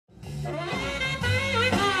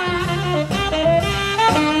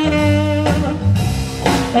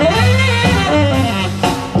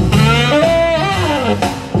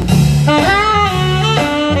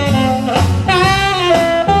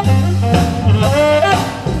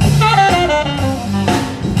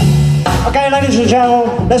ladies and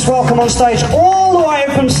gentlemen, let's welcome on stage all the way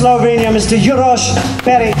from Slovenia, Mr. Uros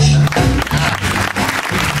PERRY.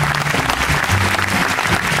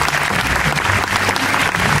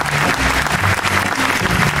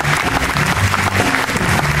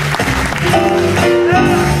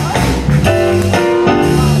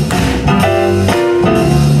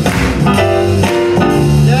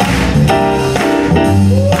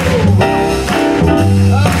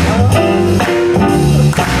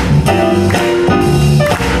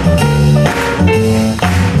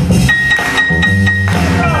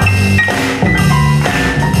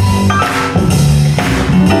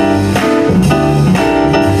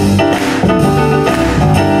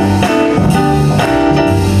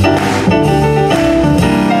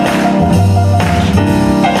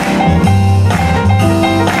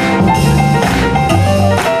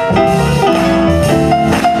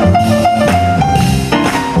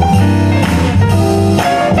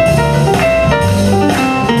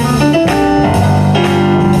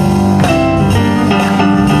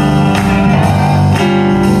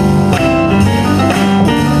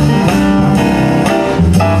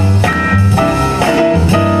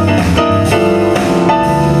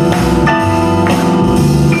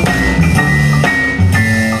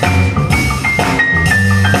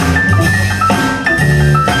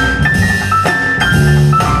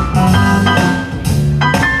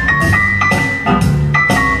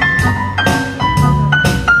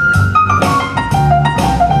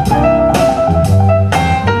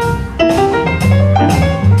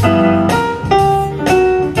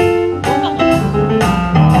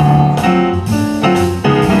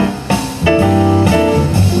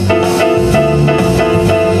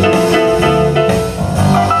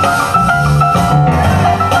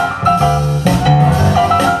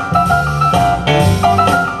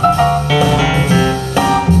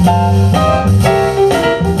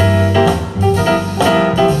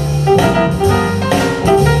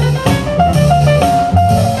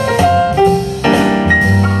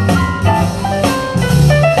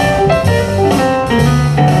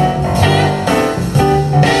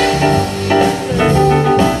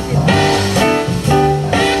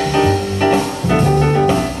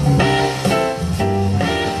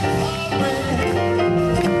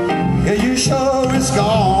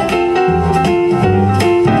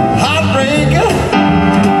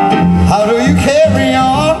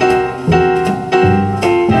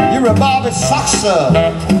 Saxo,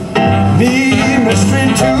 me my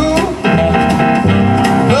string too.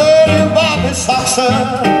 Love you, Bobby Saxo,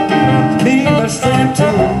 me my string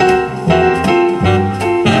too.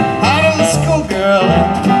 Out of the schoolgirl,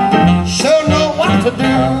 sure know what to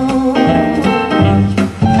do.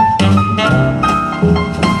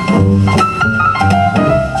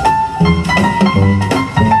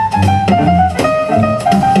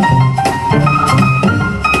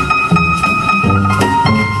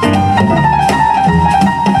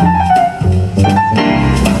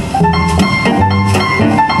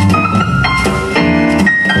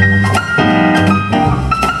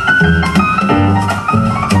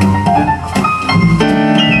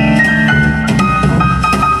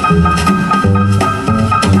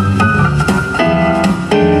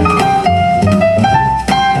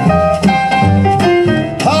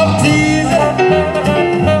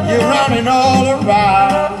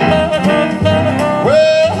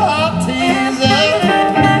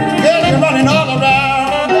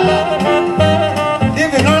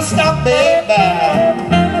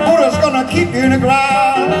 Keep you in the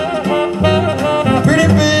ground, pretty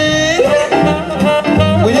baby,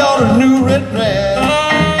 with your new red dress.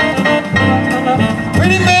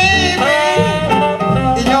 Pretty baby,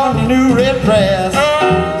 in your new red dress.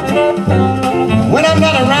 When I'm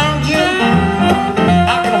not around you,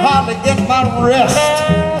 I can hardly get my rest.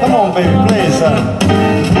 Come on, baby, play something.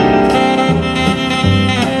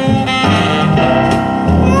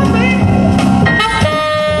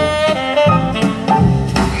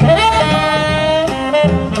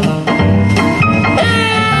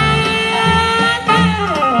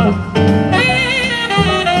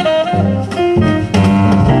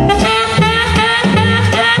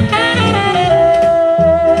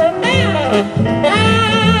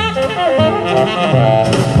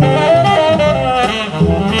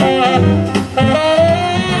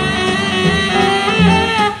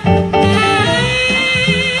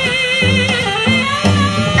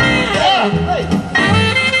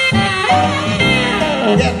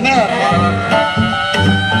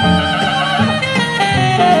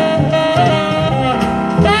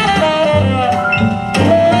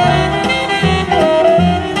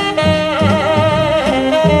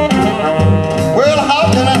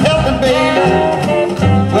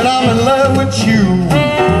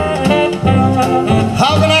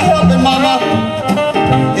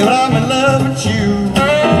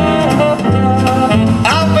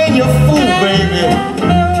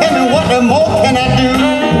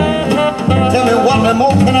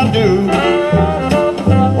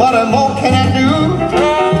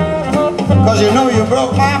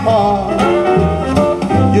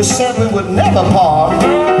 never part.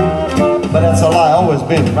 But that's a lie, always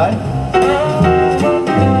been, right?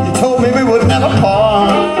 You told me we would never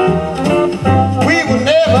part. We would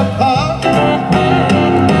never part.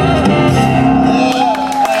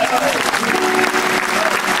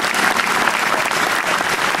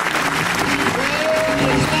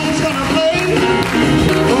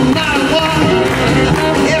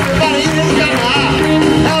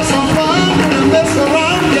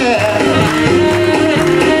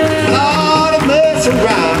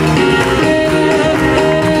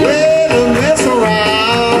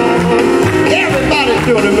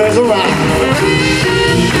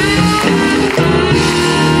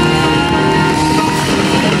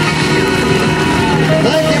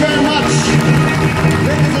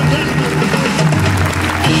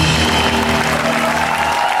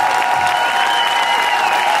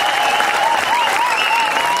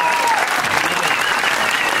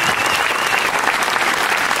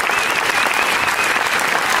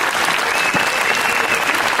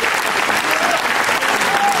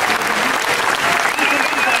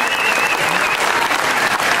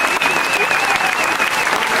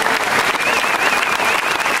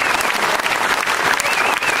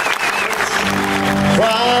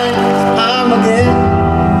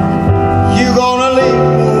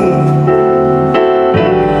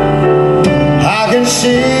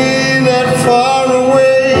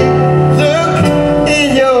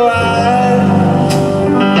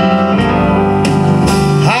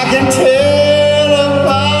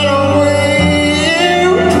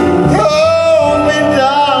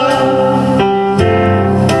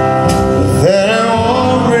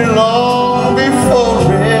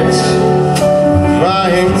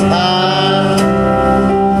 Right.